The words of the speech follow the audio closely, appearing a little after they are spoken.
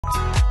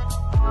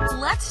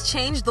Let's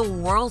change the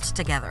world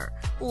together.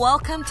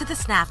 Welcome to the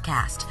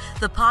Snapcast,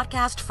 the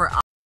podcast for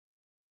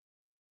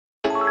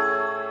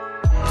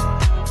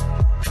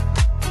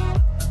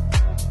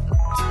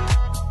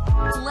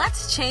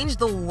Let's change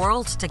the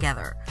world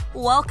together.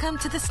 Welcome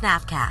to the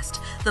Snapcast,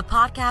 the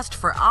podcast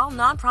for all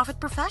nonprofit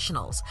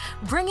professionals,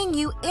 bringing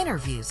you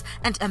interviews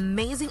and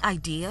amazing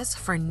ideas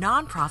for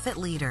nonprofit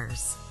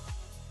leaders.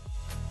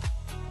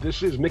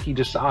 This is Mickey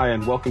Desai,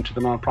 and welcome to the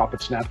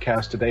Nonprofit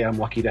Snapcast. Today, I'm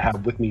lucky to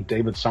have with me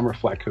David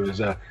Somerfleck, who is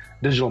a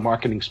digital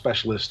marketing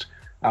specialist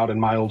out in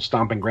my old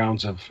stomping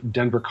grounds of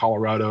Denver,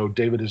 Colorado.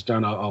 David has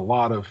done a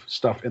lot of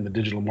stuff in the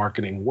digital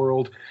marketing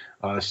world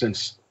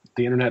since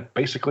the internet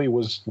basically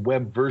was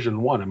web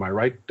version 1. Am I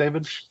right,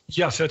 David?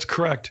 Yes, that's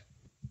correct.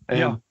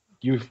 And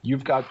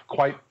you've got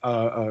quite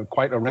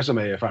a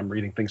resume, if I'm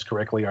reading things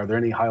correctly. Are there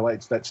any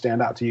highlights that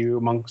stand out to you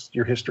amongst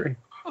your history?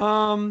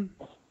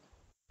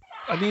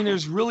 I mean,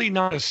 there's really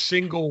not a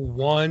single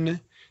one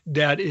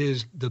that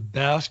is the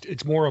best.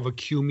 It's more of a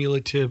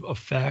cumulative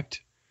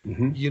effect,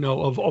 you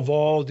know, of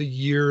all the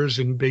years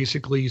and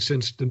basically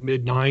since the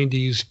mid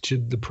 90s to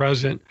the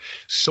present,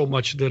 so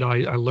much that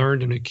I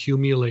learned and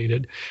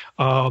accumulated.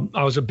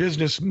 I was a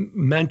business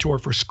mentor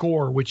for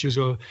SCORE, which is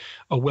a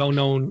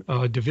well-known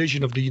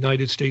division of the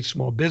United States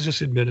Small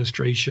Business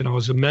Administration. I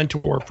was a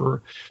mentor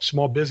for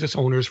small business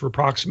owners for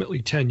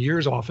approximately 10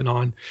 years off and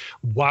on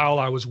while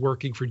I was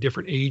working for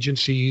different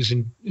agencies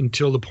and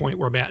until the point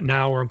where I'm at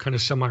now, where I'm kind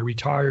of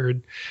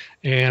semi-retired.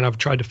 And I've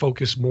tried to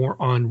focus more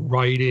on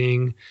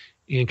writing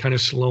and kind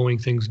of slowing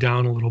things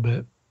down a little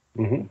bit.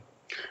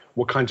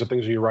 What kinds of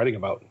things are you writing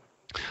about?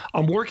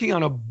 I'm working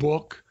on a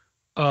book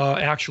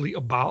actually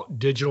about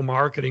digital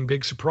marketing,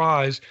 big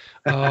surprise,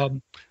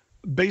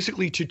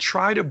 basically to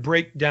try to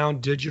break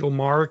down digital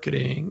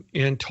marketing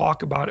and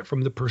talk about it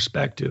from the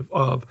perspective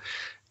of,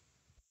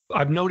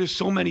 I've noticed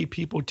so many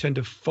people tend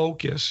to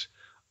focus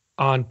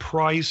on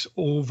price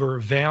over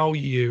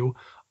value,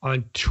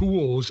 on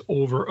tools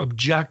over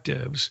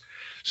objectives.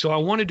 So I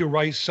wanted to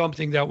write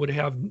something that would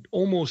have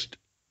almost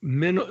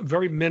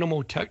very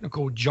minimal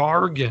technical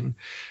jargon,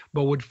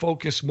 but would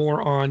focus more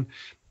on,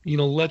 you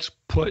know, let's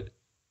put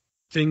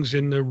things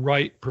in the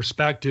right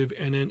perspective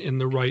and in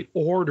the right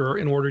order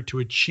in order to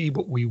achieve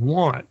what we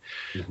want.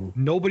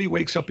 Nobody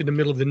wakes up in the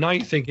middle of the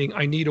night thinking,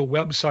 I need a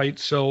website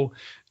so,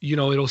 you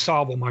know, it'll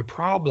solve all my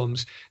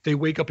problems. They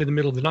wake up in the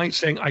middle of the night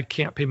saying, I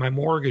can't pay my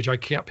mortgage, I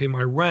can't pay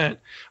my rent,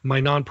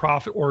 my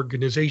nonprofit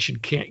organization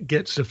can't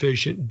get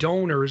sufficient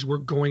donors, we're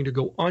going to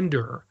go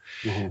under.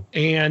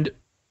 And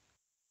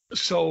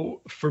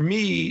so for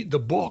me, the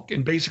book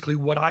and basically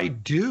what I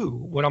do,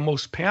 what I'm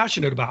most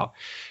passionate about,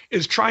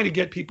 is trying to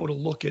get people to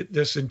look at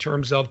this in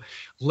terms of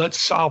let's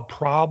solve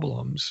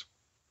problems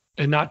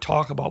and not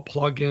talk about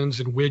plugins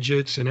and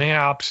widgets and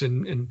apps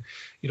and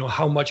you know,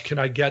 how much can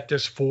I get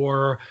this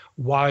for?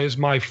 Why is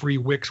my free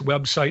Wix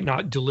website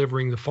not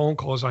delivering the phone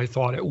calls I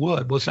thought it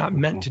would? Well, it's not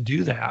meant to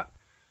do that.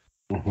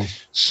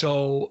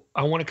 So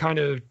I want to kind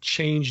of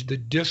change the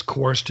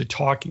discourse to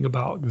talking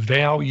about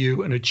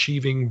value and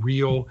achieving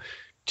real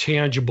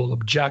tangible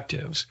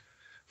objectives.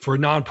 For a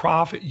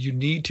nonprofit, you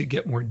need to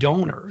get more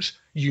donors.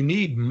 You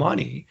need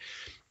money.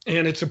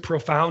 And it's a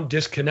profound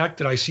disconnect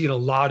that I see in a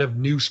lot of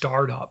new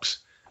startups,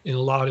 in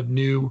a lot of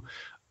new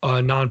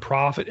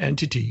nonprofit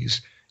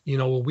entities. You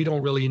know, we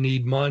don't really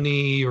need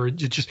money, or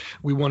just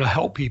we want to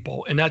help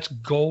people. And that's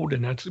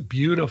golden. That's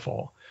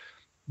beautiful.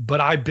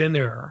 But I've been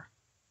there,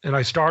 and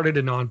I started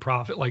a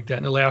nonprofit like that,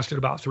 and it lasted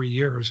about 3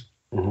 years.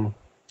 And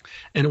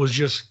it was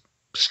just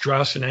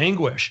stress and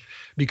anguish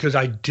because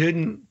I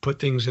didn't put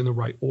things in the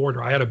right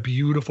order. I had a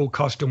beautiful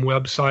custom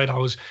website. I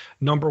was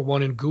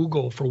 #1 in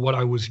Google for what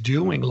I was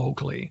doing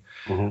locally,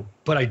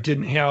 but I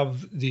didn't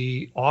have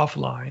the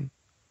offline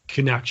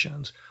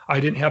connections.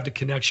 I didn't have the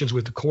connections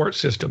with the court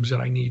systems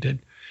that I needed.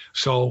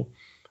 So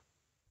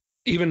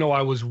even though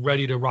I was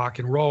ready to rock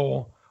and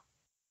roll,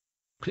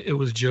 it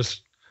was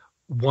just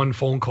one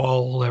phone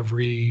call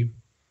every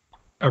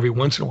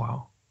once in a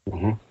while.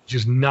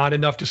 Just not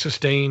enough to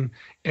sustain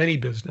any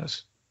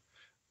business.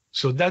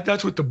 So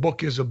that's what the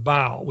book is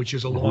about, which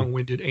is a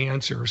long-winded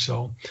answer.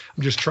 So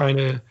I'm just trying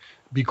to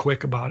be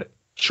quick about it.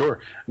 Sure.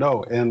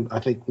 No, and I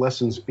think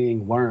lessons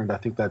being learned, I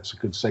think that's a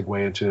good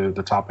segue into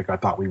the topic I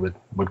thought we would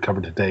cover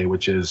today,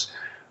 which is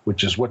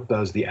what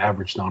does the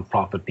average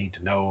nonprofit need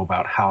to know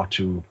about how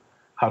to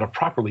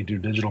properly do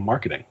digital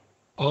marketing?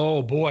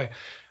 Oh, boy.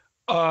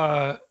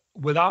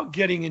 Without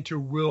getting into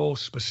real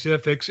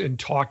specifics and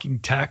talking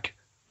tech,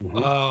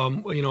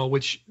 you know,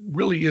 which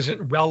really isn't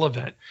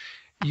relevant,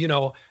 you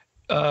know,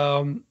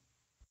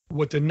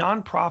 what the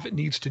nonprofit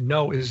needs to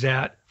know is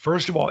that,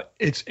 first of all,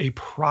 it's a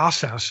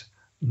process,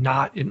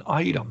 not an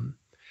item.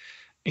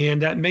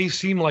 And that may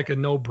seem like a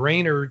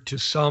no-brainer to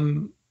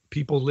some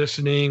people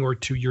listening or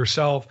to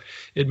yourself.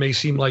 It may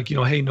seem like, you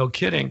know, hey, no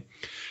kidding.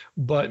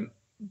 But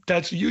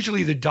that's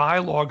usually the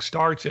dialogue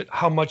starts at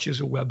how much is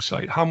a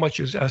website? How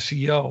much is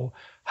SEO?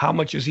 How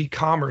much is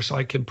e-commerce?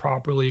 I can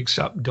properly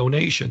accept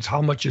donations.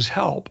 How much is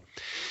help?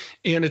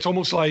 And it's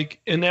almost like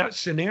in that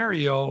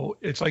scenario,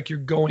 it's like you're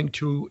going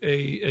to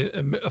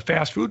a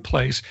fast food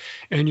place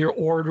and you're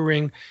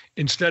ordering,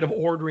 instead of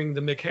ordering the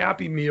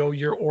McHappy meal,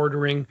 you're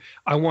ordering,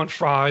 I want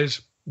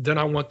fries, then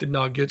I want the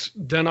nuggets,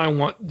 then I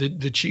want the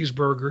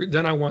cheeseburger,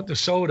 then I want the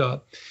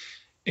soda.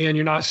 And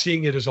you're not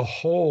seeing it as a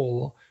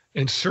whole,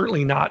 and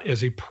certainly not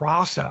as a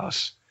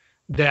process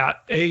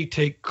that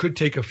could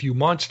take a few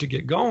months to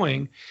get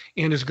going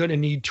and is going to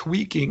need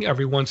tweaking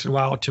every once in a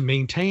while to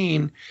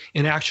maintain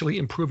and actually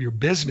improve your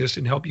business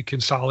and help you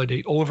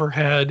consolidate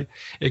overhead,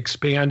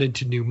 expand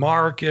into new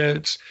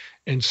markets,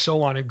 and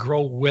so on, and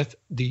grow with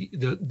the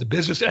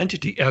business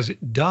entity as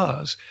it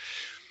does.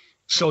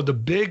 So the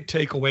big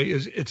takeaway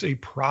is it's a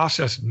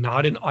process,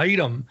 not an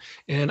item.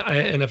 And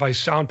if I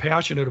sound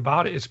passionate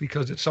about it, it's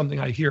because it's something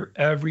I hear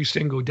every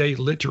single day,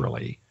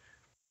 literally.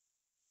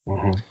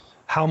 Mm-hmm.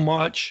 How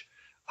much?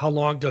 How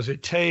long does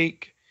it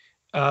take?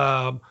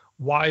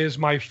 Why is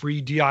my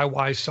free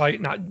DIY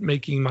site not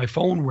making my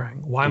phone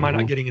ring? Why am I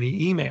not getting any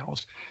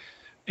emails?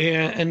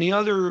 And the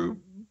other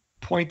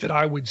point that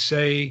I would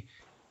say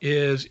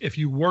is, if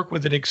you work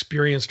with an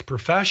experienced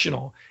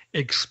professional,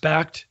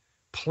 expect,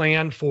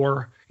 plan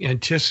for,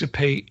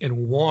 anticipate,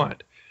 and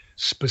want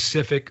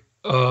specific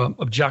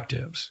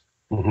objectives.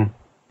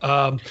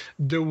 Mm-hmm.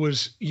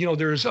 There's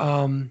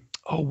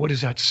what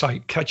is that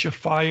site? Catch a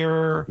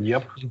Fire,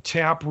 yep, and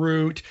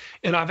Taproot.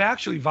 And I've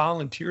actually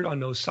volunteered on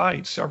those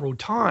sites several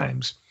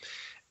times.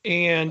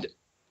 And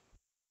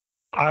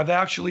I've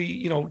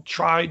actually,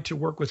 tried to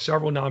work with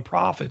several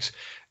nonprofits.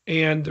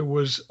 And there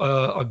was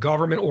a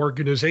government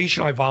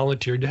organization I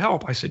volunteered to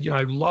help. I said,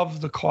 I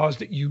love the cause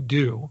that you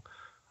do.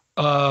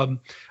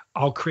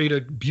 I'll create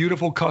a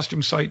beautiful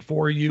custom site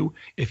for you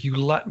if you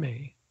let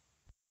me.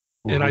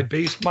 Mm-hmm. And I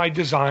based my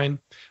design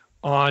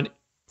on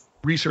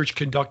research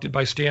conducted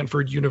by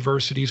Stanford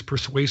University's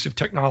Persuasive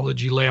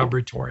Technology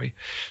Laboratory.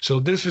 So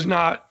this is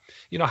not,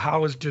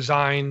 how is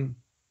design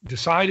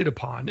decided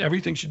upon.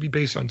 Everything should be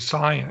based on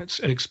science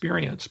and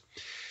experience.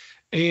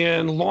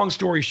 And long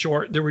story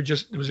short, there was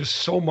just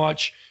so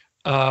much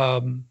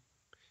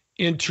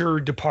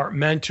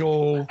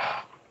interdepartmental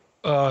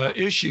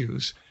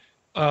issues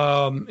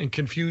and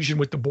confusion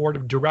with the board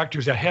of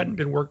directors that hadn't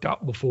been worked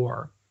out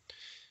before.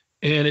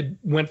 And it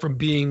went from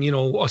being,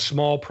 a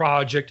small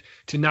project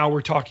to now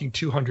we're talking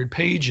 200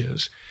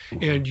 pages.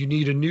 And you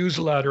need a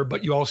newsletter,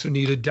 but you also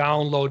need a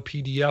download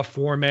PDF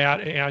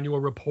format, annual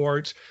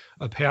reports,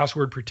 a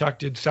password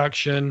protected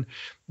section.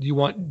 You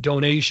want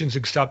donations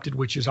accepted,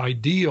 which is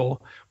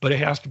ideal, but it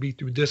has to be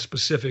through this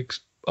specific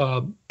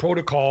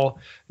protocol,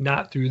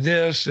 not through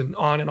this, and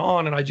on.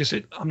 And I just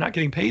said, I'm not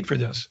getting paid for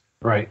this.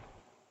 Right.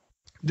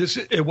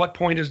 At what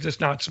point is this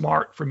not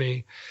smart for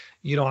me?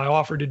 I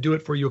offered to do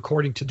it for you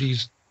according to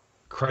these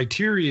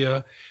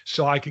criteria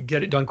so I could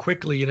get it done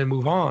quickly and then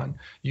move on.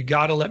 You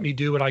got to let me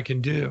do what I can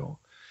do.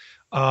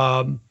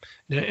 And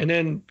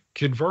then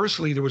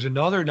conversely, there was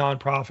another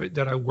nonprofit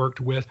that I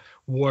worked with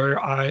where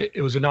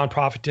it was a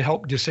nonprofit to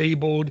help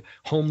disabled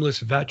homeless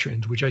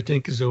veterans, which I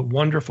think is a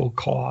wonderful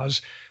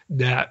cause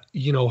that,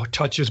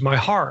 touches my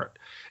heart.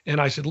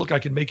 And I said, look, I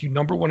can make you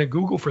number one in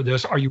Google for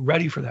this. Are you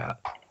ready for that?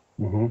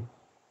 Mm-hmm.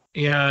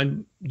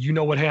 And you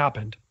know what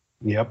happened?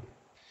 Yep.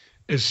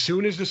 As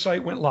soon as the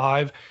site went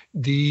live,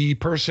 the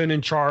person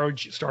in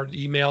charge started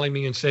emailing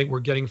me and saying, we're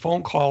getting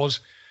phone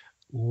calls.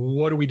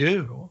 What do we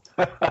do?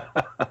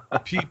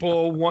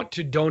 People want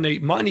to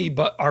donate money,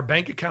 but our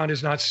bank account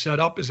is not set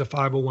up as a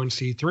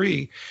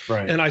 501c3.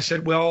 Right. And I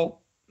said,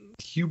 well,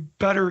 you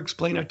better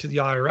explain it to the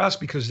IRS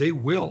because they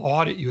will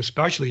audit you,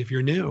 especially if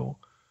you're new.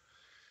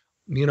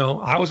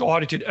 I was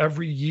audited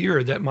every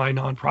year that my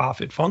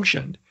nonprofit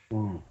functioned.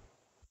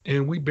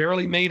 And we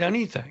barely made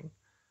anything.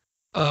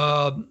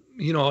 And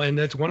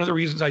that's one of the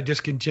reasons I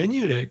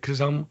discontinued it, because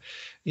I'm,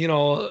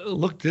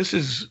 look, this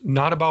is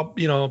not about,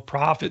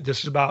 profit. This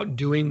is about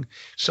doing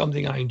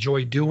something I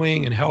enjoy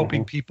doing and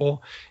helping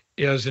people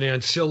as an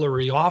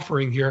ancillary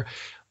offering here.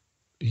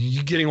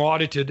 You're getting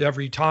audited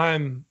every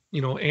time,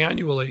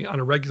 annually on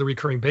a regular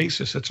recurring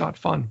basis. It's not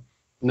fun.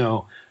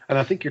 No. And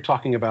I think you're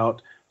talking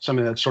about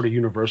something that's sort of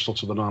universal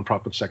to the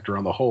nonprofit sector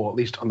on the whole, at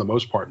least on the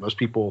most part. Most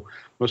people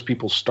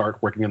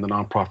start working in the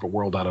nonprofit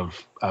world out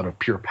of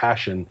pure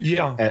passion,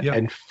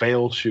 and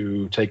fail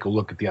to take a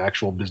look at the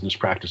actual business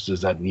practices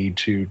that need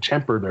to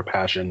temper their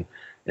passion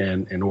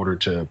and in order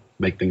to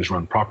make things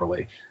run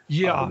properly.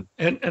 Yeah,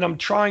 and I'm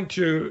trying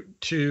to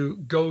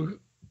go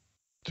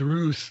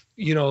through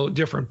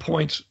different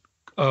points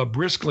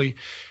briskly,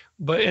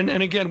 but and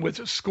again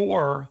with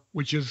SCORE,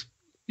 which is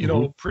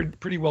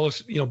pretty well,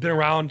 been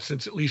around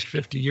since at least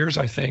 50 years,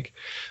 I think.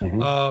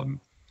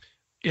 And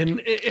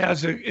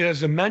as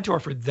a mentor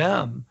for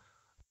them,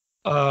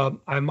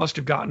 I must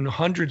have gotten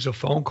hundreds of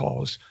phone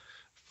calls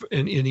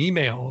in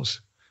emails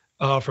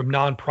from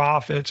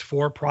nonprofits,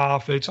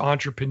 for-profits,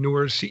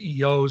 entrepreneurs,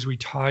 CEOs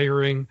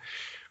retiring.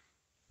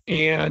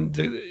 And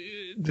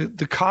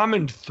the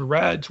common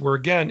threads were,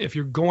 again, if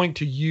you're going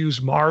to use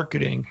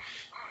marketing,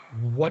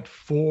 what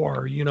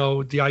for?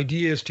 The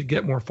idea is to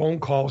get more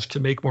phone calls to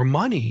make more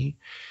money.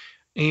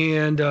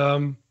 And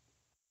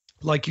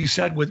like you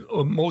said, with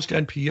most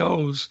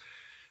NPOs,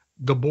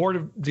 the board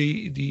of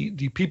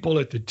the people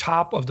at the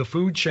top of the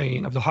food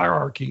chain of the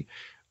hierarchy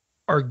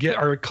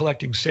are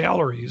collecting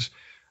salaries,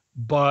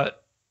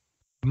 but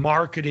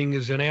marketing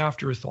is an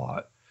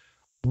afterthought.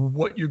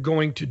 What you're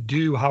going to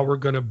do, how we're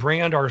going to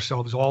brand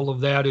ourselves, all of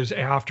that is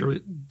after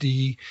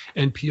the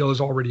NPO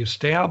is already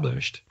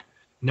established.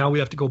 Now we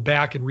have to go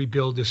back and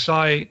rebuild the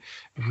site,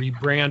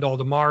 rebrand all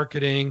the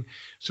marketing.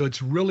 So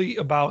it's really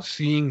about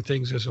seeing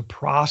things as a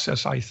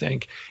process, I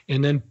think,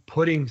 and then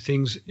putting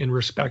things in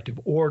respective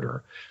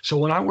order. So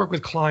when I work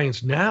with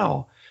clients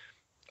now,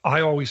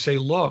 I always say,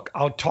 look,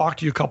 I'll talk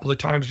to you a couple of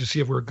times to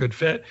see if we're a good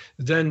fit.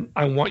 Then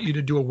I want you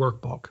to do a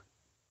workbook.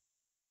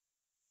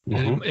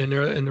 Mm-hmm.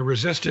 And the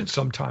resistance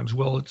sometimes,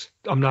 well,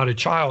 I'm not a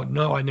child.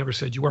 No, I never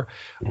said you were,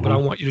 mm-hmm. but I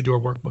want you to do a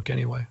workbook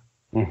anyway.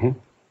 Mm-hmm.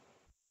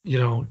 You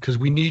know, because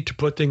we need to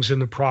put things in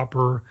the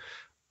proper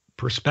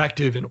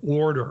perspective and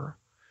order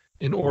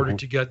in order mm-hmm.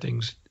 to get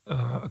things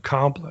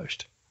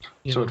accomplished.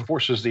 So it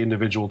forces the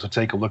individual to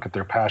take a look at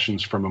their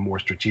passions from a more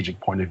strategic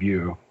point of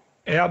view.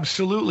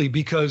 Absolutely,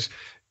 because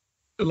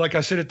like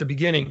I said at the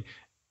beginning,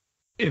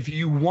 if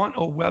you want a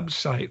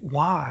website,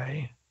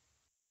 why?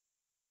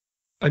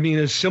 I mean,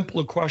 as simple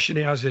a question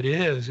as it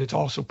is, it's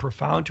also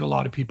profound to a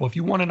lot of people. If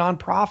you want a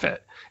nonprofit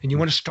and you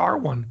want to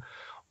start one,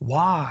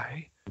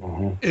 why?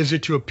 Mm-hmm. Is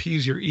it to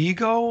appease your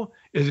ego?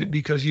 Is it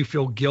because you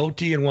feel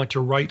guilty and want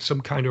to right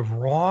some kind of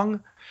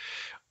wrong?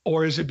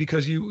 Or is it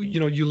because you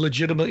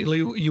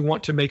legitimately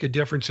want to make a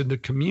difference in the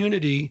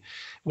community?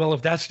 Well,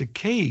 if that's the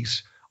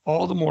case,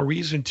 all the more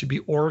reason to be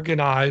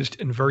organized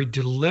and very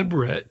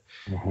deliberate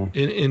mm-hmm.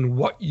 in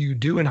what you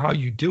do and how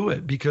you do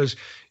it, because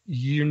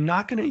you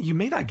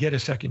may not get a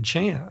second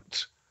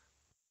chance.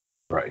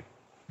 Right.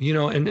 You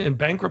know, and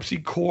bankruptcy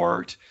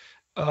court,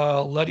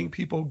 letting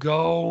people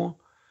go,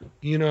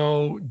 you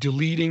know,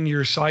 deleting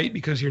your site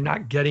because you're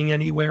not getting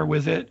anywhere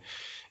with it.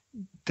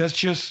 That's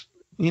just,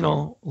 you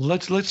know,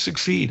 let's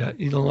succeed.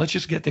 You know, let's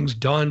just get things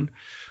done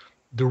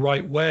the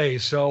right way.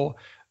 So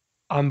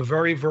I'm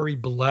very, very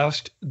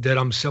blessed that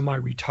I'm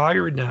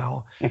semi-retired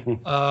now,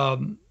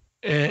 and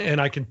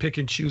I can pick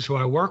and choose who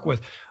I work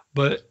with.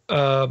 But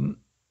I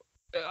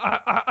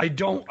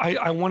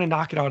want to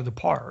knock it out of the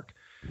park.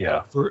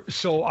 Yeah.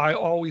 So I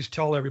always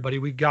tell everybody,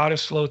 we got to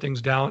slow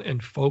things down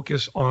and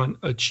focus on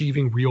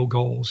achieving real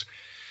goals.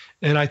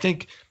 And I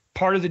think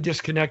part of the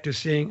disconnect is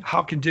seeing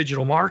how can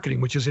digital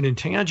marketing, which is an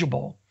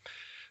intangible,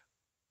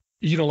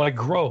 you know, like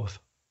growth,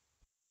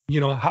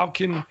 you know, how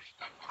can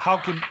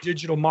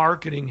digital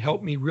marketing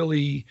help me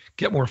really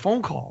get more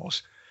phone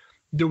calls?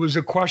 There was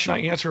a question I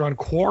answered on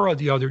Quora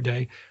the other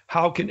day.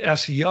 How can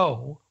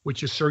SEO,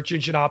 which is search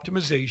engine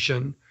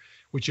optimization,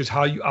 which is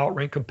how you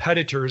outrank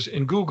competitors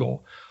in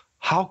Google,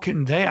 how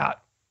can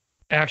that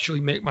actually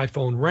make my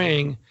phone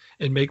ring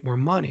and make more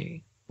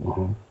money?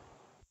 Mm-hmm.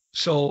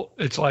 So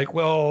it's like,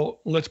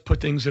 well, let's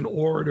put things in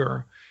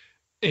order.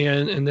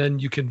 And then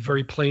you can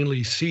very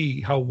plainly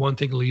see how one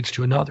thing leads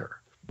to another.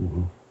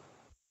 Mm-hmm.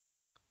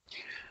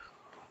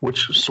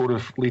 Which sort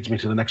of leads me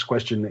to the next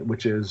question,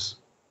 which is,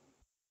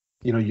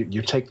 you know,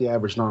 you take the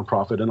average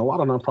nonprofit, and a lot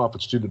of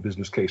nonprofits do the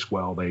business case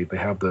well. They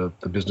have the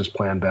business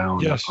plan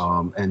down, yes.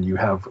 And you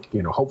have,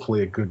 you know,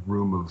 hopefully a good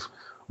room of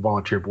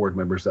volunteer board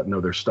members that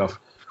know their stuff.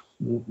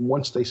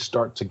 Once they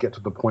start to get to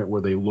the point where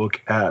they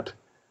look at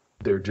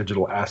their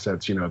digital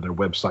assets, you know, their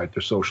website,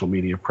 their social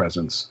media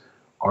presence,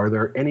 are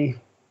there any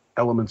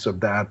elements of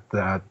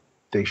that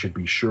they should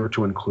be sure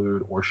to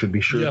include or should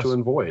be sure yes. to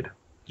avoid?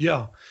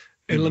 Yeah.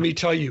 And let me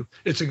tell you,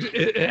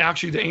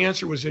 actually the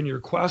answer was in your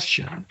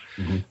question,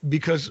 mm-hmm.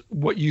 because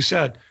what you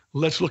said,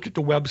 let's look at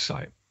the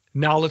website.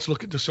 Now let's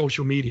look at the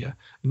social media.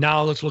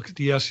 Now let's look at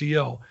the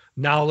SEO.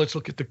 Now let's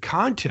look at the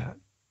content.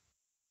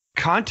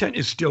 Content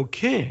is still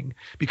king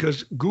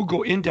because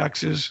Google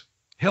indexes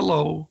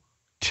hello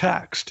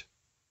text.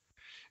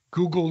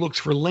 Google looks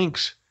for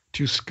links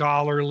to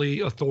scholarly,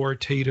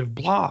 authoritative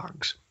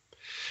blogs.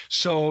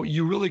 So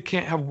you really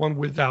can't have one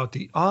without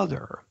the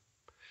other.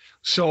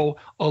 So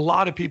a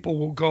lot of people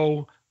will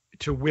go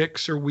to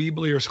Wix or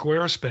Weebly or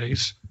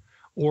Squarespace,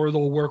 or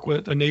they'll work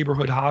with a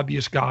neighborhood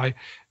hobbyist guy,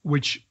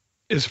 which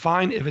is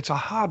fine if it's a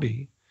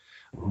hobby.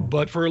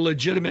 But for a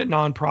legitimate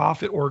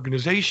nonprofit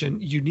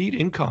organization, you need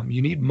income.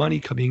 You need money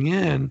coming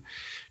in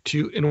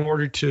in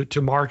order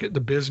to market the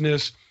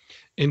business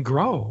and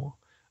grow.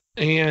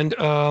 And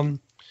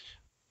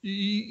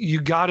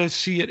you got to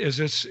see it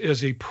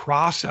as a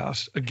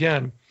process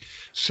again.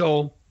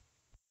 So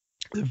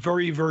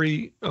very,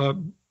 very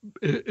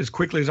as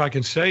quickly as I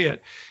can say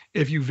it,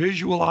 if you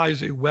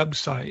visualize a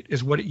website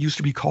as what it used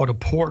to be called, a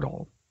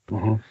portal.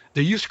 Mm-hmm.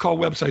 They used to call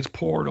websites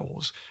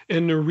portals.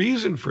 And the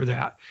reason for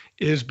that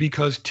is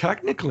because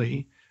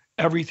technically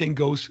everything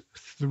goes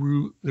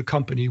through the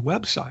company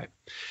website.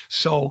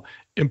 So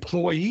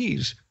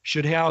employees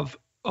should have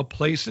a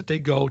place that they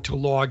go to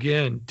log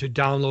in, to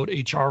download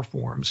HR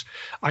forms.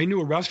 I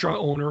knew a restaurant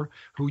owner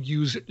who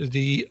used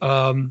the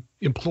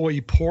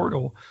employee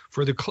portal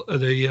for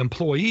the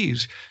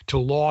employees to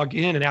log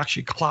in and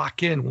actually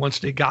clock in once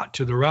they got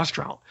to the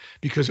restaurant,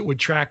 because it would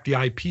track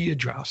the IP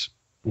address.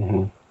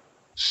 Mm-hmm.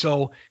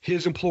 So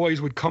his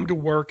employees would come to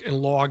work and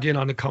log in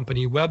on the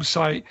company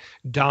website,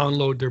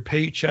 download their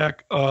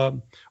paycheck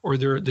or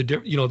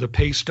the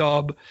pay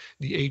stub,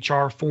 the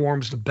HR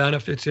forms, the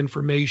benefits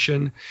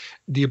information.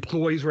 The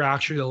employees were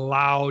actually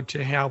allowed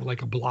to have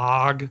like a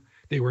blog.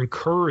 They were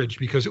encouraged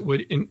because it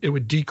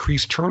would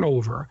decrease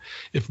turnover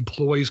if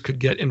employees could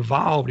get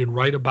involved and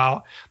write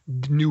about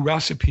new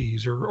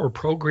recipes or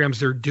programs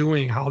they're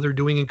doing, how they're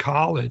doing in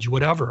college,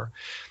 whatever.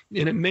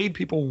 And it made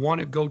people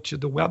want to go to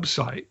the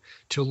website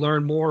to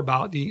learn more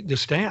about the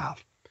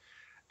staff.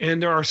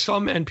 And there are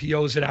some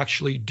NPOs that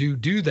actually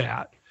do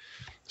that.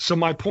 So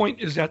my point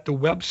is that the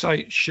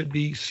website should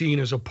be seen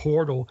as a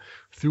portal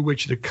through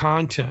which the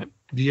content,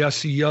 the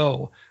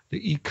SEO,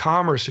 the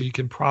e-commerce, so you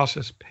can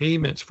process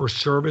payments for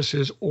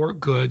services or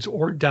goods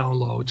or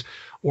downloads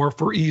or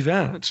for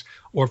events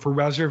or for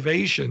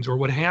reservations or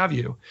what have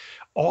you.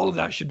 All of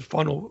that should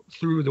funnel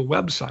through the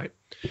website.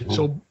 Mm-hmm.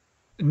 So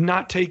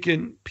not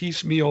taken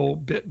piecemeal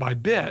bit by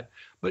bit,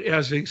 but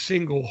as a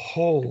single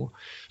whole.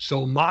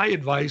 So my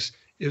advice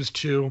is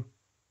to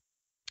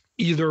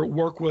either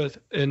work with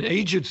an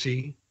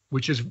agency,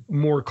 which is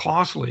more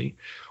costly,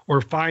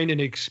 or find an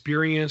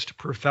experienced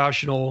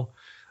professional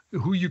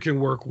who you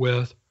can work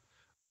with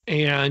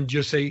and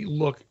just say,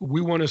 look, we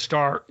want to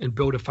start and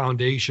build a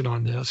foundation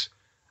on this.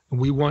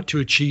 We want to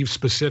achieve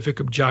specific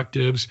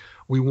objectives.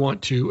 We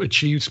want to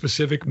achieve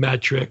specific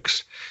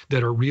metrics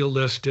that are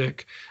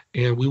realistic.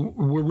 And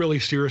we're really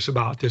serious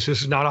about this.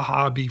 This is not a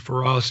hobby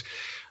for us.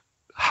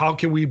 How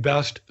can we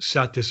best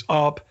set this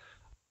up?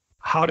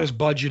 How does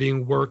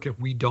budgeting work if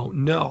we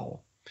don't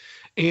know?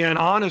 And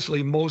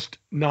honestly, most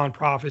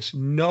nonprofits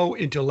know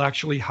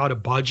intellectually how to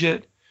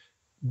budget,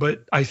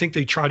 but I think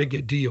they try to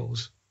get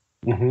deals.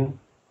 Mm-hmm.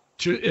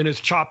 And it's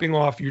chopping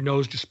off your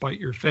nose to spite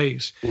your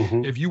face.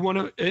 Mm-hmm. If you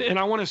want to, and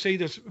I want to say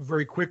this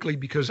very quickly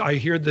because I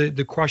hear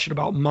the question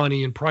about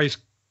money and price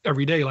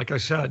every day, like I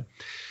said.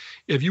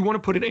 If you want to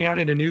put an ad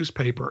in a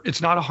newspaper,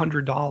 it's not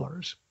 $100.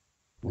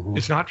 Mm-hmm.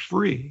 It's not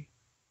free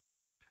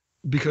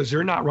because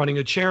they're not running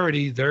a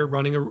charity. They're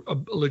running a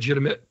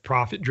legitimate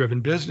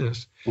profit-driven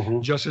business,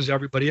 mm-hmm. just as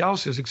everybody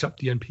else is except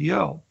the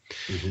NPO.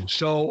 Mm-hmm.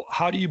 So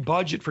how do you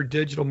budget for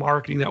digital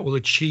marketing that will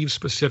achieve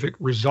specific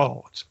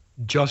results?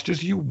 Just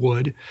as you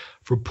would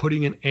for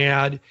putting an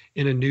ad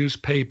in a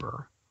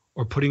newspaper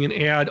or putting an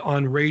ad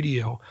on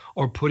radio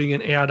or putting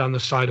an ad on the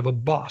side of a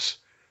bus.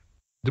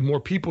 The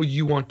more people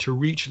you want to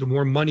reach, the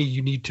more money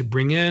you need to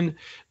bring in,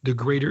 the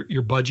greater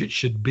your budget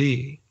should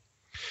be.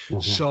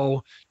 Mm-hmm.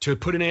 So to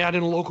put an ad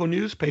in a local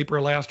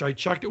newspaper, last I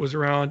checked, it was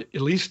around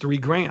at least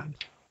 $3,000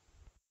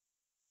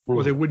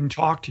 or they wouldn't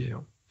talk to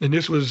you. And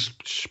this was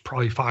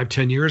probably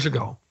 5-10 years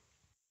ago.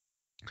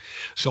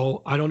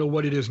 So I don't know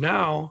what it is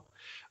now,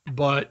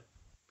 but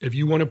if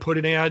you want to put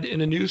an ad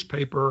in a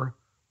newspaper,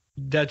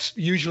 that's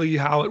usually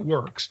how it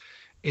works.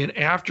 And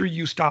after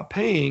you stop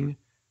paying,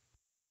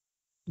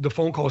 the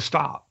phone calls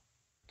stop.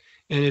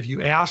 And if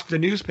you ask the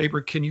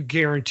newspaper, can you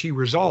guarantee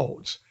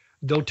results?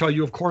 They'll tell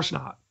you, of course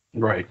not.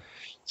 Right.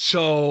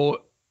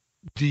 So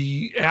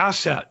the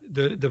asset,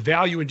 the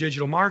value in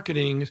digital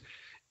marketing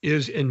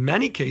is in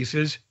many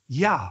cases,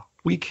 yeah,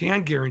 we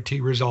can guarantee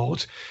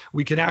results.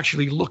 We can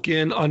actually look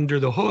in under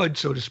the hood,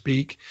 so to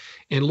speak,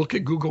 and look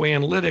at Google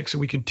Analytics, and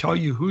we can tell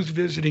you who's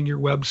visiting your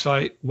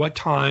website, what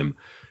time,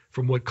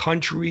 from what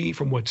country,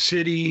 from what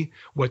city,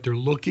 what they're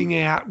looking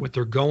at, what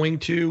they're going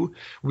to.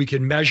 We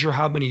can measure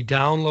how many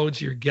downloads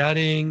you're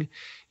getting.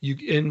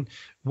 And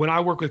when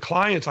I work with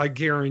clients, I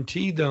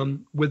guarantee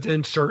them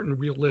within certain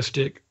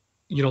realistic,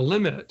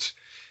 limits.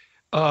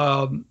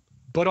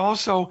 But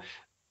also,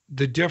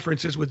 the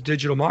differences with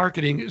digital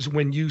marketing is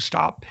when you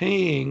stop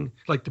paying,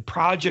 like the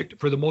project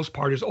for the most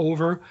part is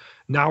over.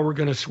 Now we're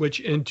going to switch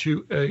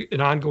into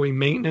an ongoing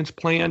maintenance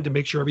plan to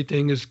make sure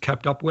everything is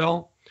kept up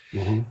well.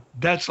 Mm-hmm.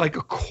 That's like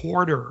a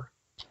quarter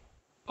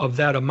of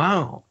that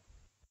amount.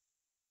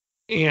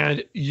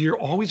 And you're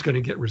always going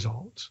to get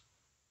results.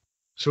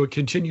 So it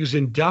continues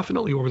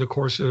indefinitely over the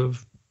course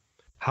of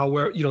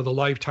the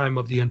lifetime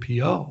of the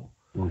NPO.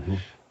 Mm-hmm.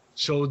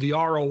 So the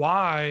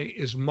ROI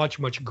is much,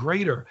 much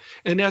greater.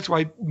 And that's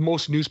why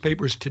most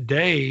newspapers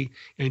today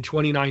in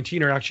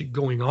 2019 are actually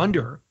going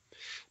under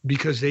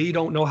because they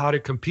don't know how to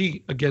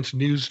compete against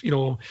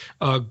Google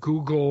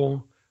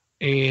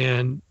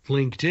and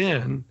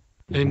LinkedIn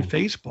and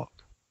Facebook.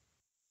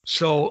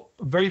 So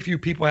very few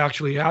people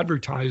actually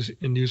advertise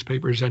in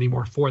newspapers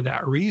anymore for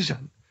that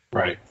reason.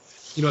 Right.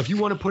 If you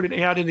want to put an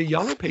ad in the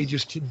Yellow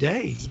Pages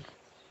today,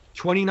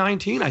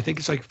 2019, I think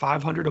it's like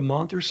 $500 a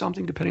month or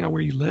something, depending on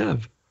where you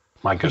live.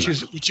 My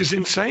goodness. Which is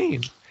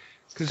insane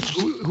because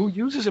who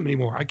uses them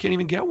anymore? I can't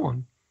even get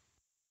one.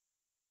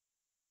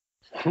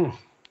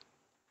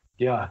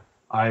 Yeah.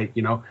 I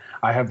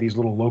have these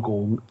little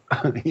local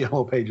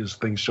Yellow Pages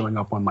things showing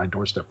up on my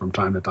doorstep from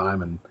time to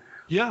time. And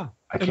yeah,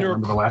 I can't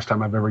remember the last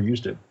time I've ever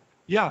used it.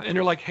 Yeah. And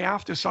they're like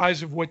half the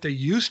size of what they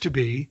used to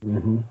be.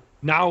 Mm-hmm.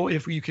 Now,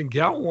 if you can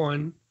get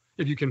one,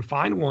 if you can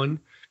find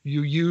one,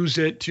 you use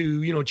it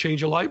to,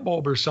 change a light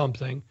bulb or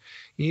something,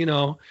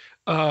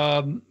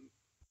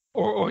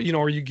 or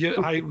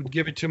I would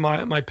give it to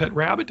my pet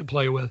rabbit to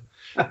play with,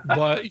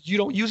 but you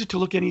don't use it to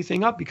look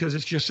anything up because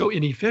it's just so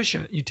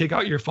inefficient. You take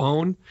out your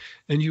phone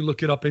and you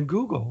look it up in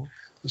Google.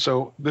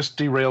 So this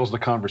derails the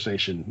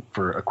conversation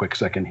for a quick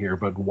second here,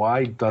 but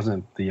why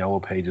doesn't the Yellow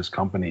Pages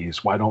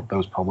companies, why don't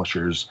those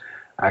publishers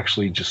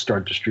actually just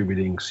start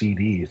distributing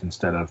CDs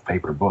instead of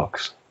paper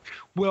books?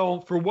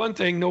 Well, for one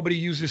thing, nobody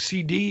uses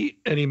CD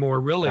anymore,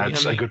 really.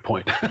 That's a good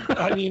point.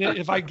 I mean,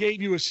 if I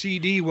gave you a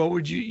CD, what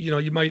would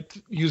you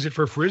might use it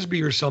for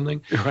Frisbee or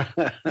something,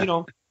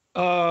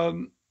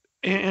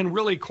 and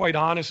really, quite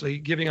honestly,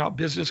 giving out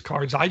business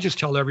cards, I just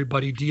tell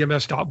everybody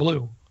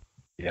DMS.blue.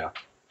 Yeah.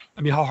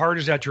 I mean, how hard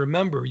is that to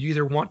remember? You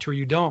either want to or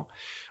you don't.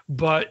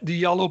 But the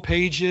Yellow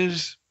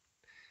Pages,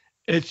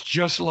 it's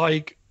just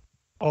like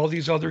all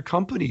these other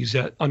companies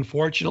that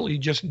unfortunately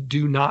just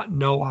do not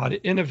know how to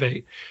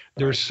innovate.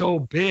 They're so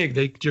big,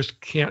 they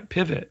just can't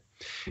pivot.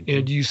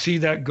 And you see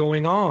that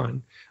going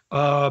on.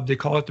 They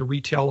call it the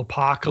retail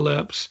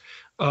apocalypse.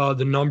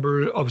 The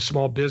number of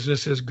small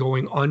businesses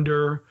going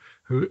under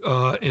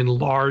in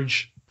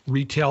large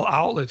retail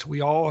outlets.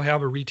 We all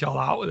have a retail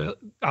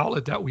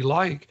outlet that we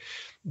like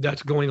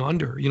that's going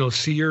under.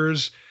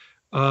 Sears,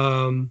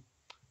 Kmart,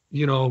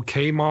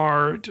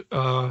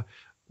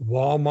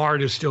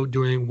 Walmart is still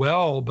doing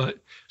well, but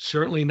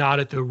certainly not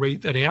at the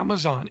rate that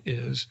Amazon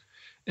is.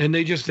 And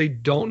they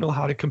don't know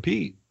how to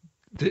compete,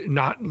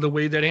 not the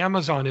way that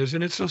Amazon is.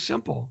 And it's so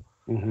simple.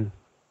 Mm-hmm.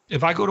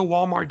 If I go to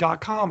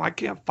Walmart.com, I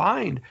can't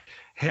find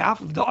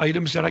half of the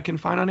items that I can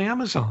find on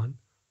Amazon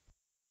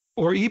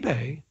or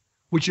eBay,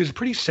 which is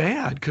pretty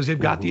sad because they've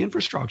got the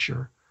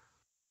infrastructure.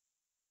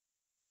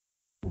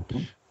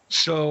 Mm-hmm.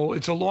 So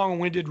it's a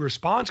long-winded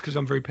response because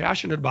I'm very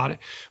passionate about it.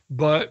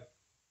 But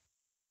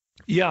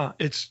yeah,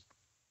 it's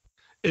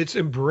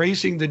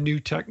embracing the new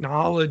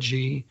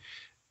technology,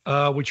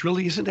 which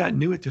really isn't that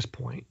new at this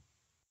point.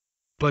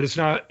 But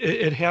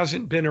it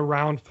hasn't been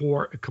around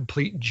for a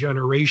complete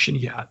generation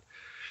yet.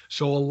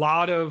 So a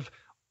lot of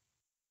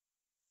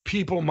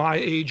people my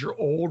age or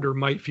older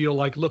might feel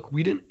like, look,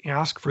 we didn't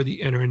ask for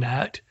the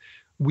internet.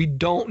 We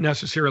don't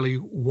necessarily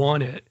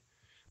want it.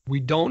 We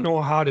don't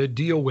know how to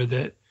deal with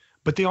it,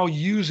 but they all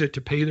use it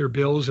to pay their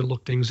bills and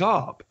look things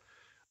up.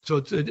 So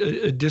it's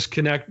a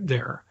disconnect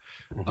there.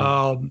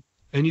 Mm-hmm.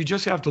 And you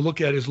just have to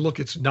look at it as, look,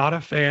 it's not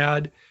a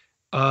fad.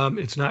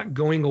 It's not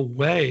going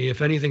away.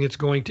 If anything, it's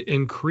going to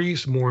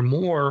increase more and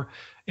more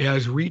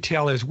as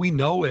retail as we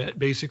know it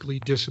basically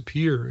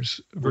disappears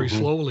very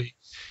slowly.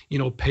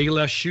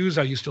 Payless shoes,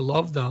 I used to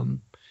love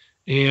them,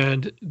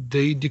 and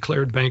they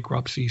declared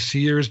bankruptcy.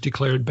 Sears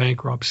declared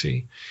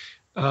bankruptcy.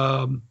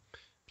 I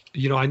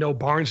know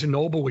Barnes &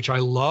 Noble, which I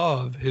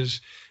love,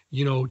 has,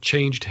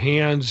 changed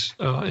hands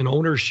in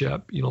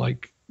ownership,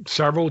 like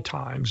several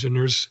times. And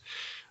there's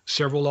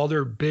several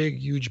other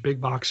huge big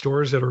box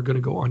stores that are going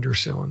to go under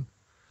soon.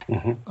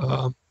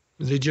 Mm-hmm.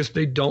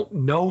 They don't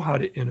know how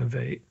to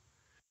innovate,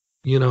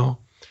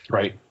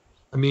 Right.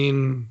 I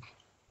mean,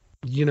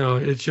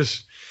 it's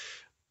just,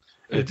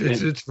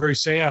 it's very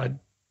sad.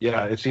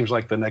 Yeah. It seems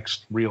like the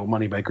next real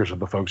money makers are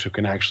the folks who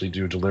can actually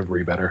do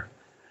delivery better.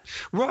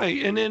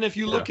 Right. And then if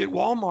you look at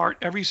Walmart,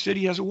 every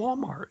city has a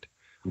Walmart.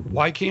 Mm-hmm.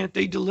 Why can't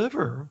they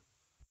deliver?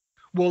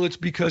 Well, it's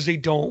because they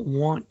don't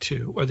want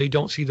to, or they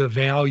don't see the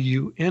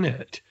value in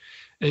it.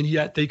 And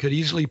yet they could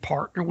easily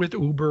partner with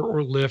Uber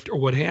or Lyft or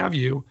what have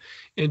you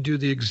and do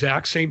the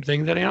exact same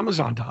thing that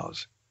Amazon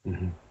does.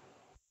 Mm-hmm.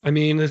 I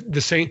mean,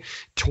 the same.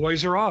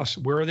 Toys R Us,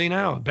 where are they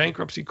now?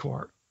 Bankruptcy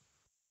court.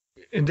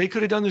 And they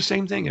could have done the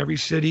same thing. Every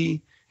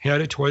city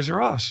had a Toys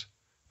R Us,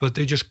 but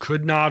they just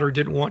could not or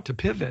didn't want to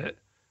pivot,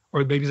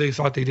 or maybe they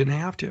thought they didn't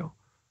have to.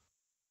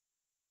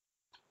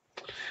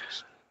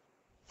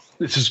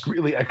 This is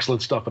really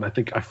excellent stuff, and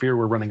I fear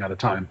we're running out of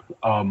time.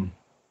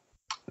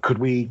 Could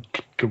we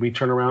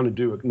turn around and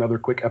do another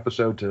quick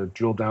episode to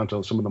drill down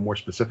to some of the more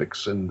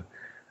specifics? And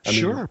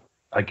sure.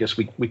 I guess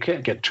we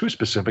can't get too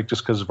specific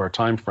just because of our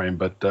time frame,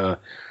 but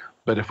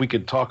if we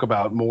could talk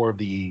about more of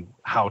the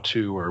how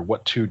to or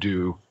what to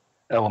do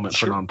element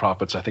for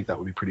nonprofits, I think that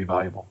would be pretty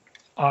valuable.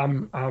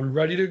 I'm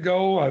ready to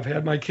go. I've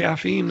had my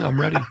caffeine.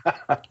 I'm ready.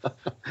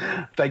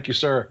 Thank you,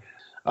 sir.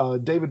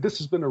 David, this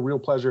has been a real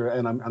pleasure,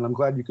 and I'm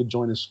glad you could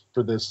join us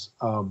for this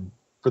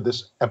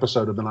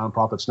episode of the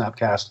Nonprofit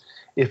Snapcast.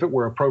 If it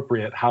were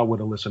appropriate, how would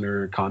a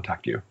listener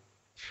contact you?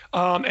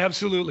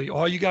 Absolutely.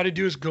 All you got to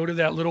do is go to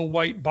that little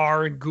white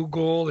bar in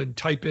Google and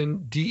type in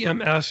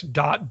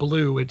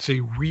dms.blue. It's a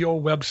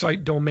real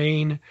website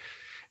domain.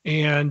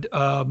 And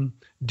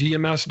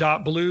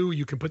dms.blue,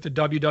 you can put the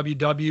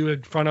www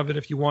in front of it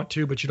if you want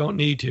to, but you don't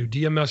need to.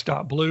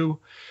 dms.blue.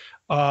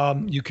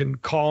 You can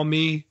call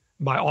me,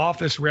 my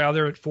office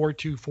rather, at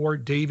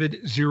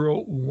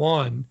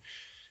 424-DAVID-01.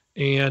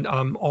 And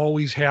I'm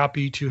always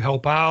happy to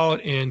help out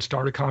and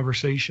start a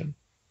conversation.